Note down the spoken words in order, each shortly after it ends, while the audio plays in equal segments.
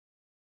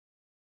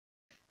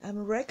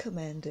I'm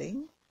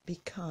recommending Be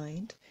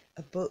Kind,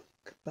 a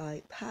book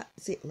by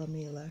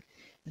Zietlow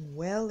and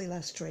well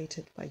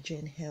illustrated by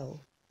Jane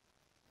Hill.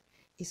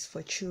 It's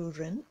for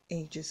children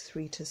ages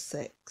 3 to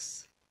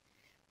 6.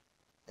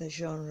 The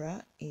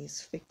genre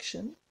is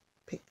fiction,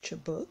 picture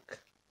book,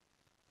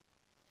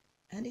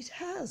 and it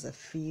has a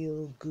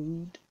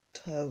feel-good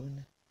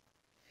tone.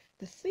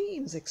 The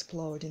themes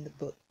explored in the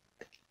book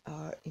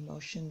are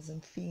emotions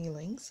and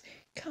feelings,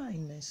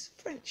 kindness,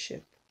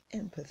 friendship,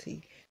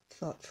 empathy,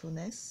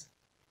 thoughtfulness,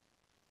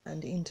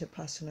 and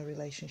interpersonal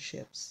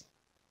relationships.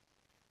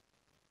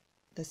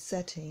 The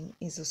setting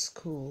is a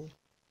school.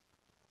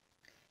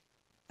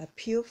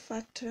 Appeal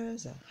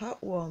factors are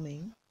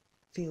heartwarming,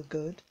 feel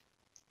good,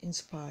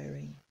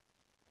 inspiring.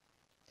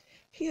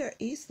 Here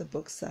is the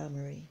book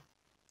summary.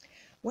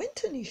 When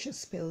Tanisha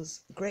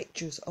spills grape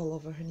juice all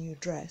over her new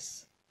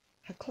dress,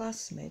 her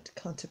classmate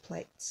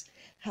contemplates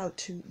how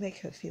to make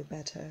her feel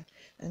better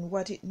and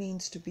what it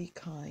means to be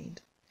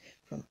kind,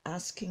 from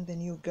asking the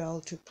new girl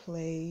to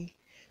play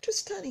to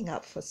standing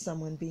up for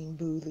someone being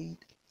bullied.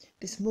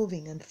 This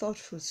moving and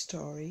thoughtful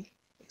story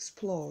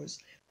explores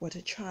what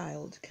a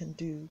child can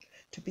do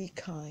to be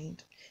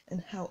kind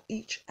and how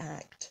each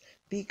act,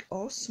 big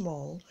or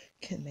small,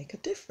 can make a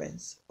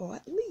difference or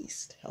at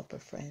least help a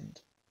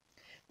friend.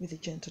 With a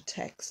gentle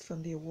text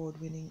from the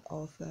award-winning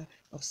author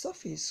of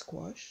Sophie's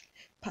Squash,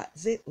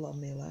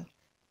 Zietlow,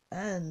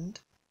 and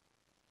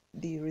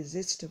the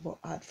irresistible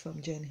art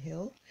from Jane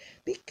Hill,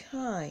 Be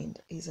Kind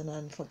is an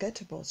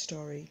unforgettable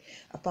story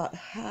about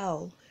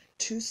how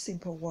two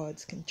simple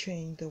words can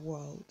change the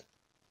world.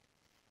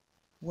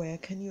 Where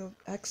can you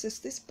access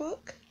this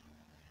book?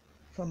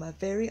 From our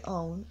very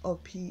own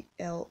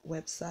OPL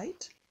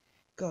website,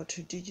 go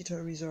to Digital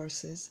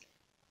Resources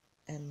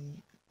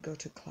and go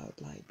to Cloud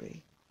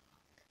Library.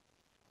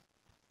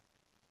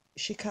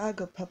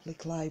 Chicago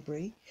Public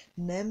Library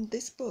named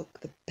this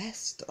book the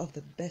best of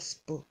the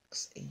best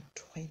books in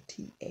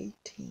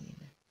 2018.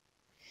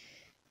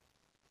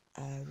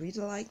 A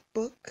read-alike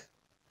book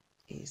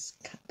is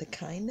The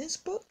Kindness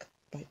Book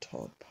by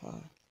Todd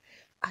Parr.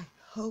 I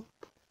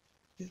hope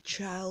your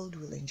child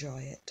will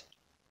enjoy it.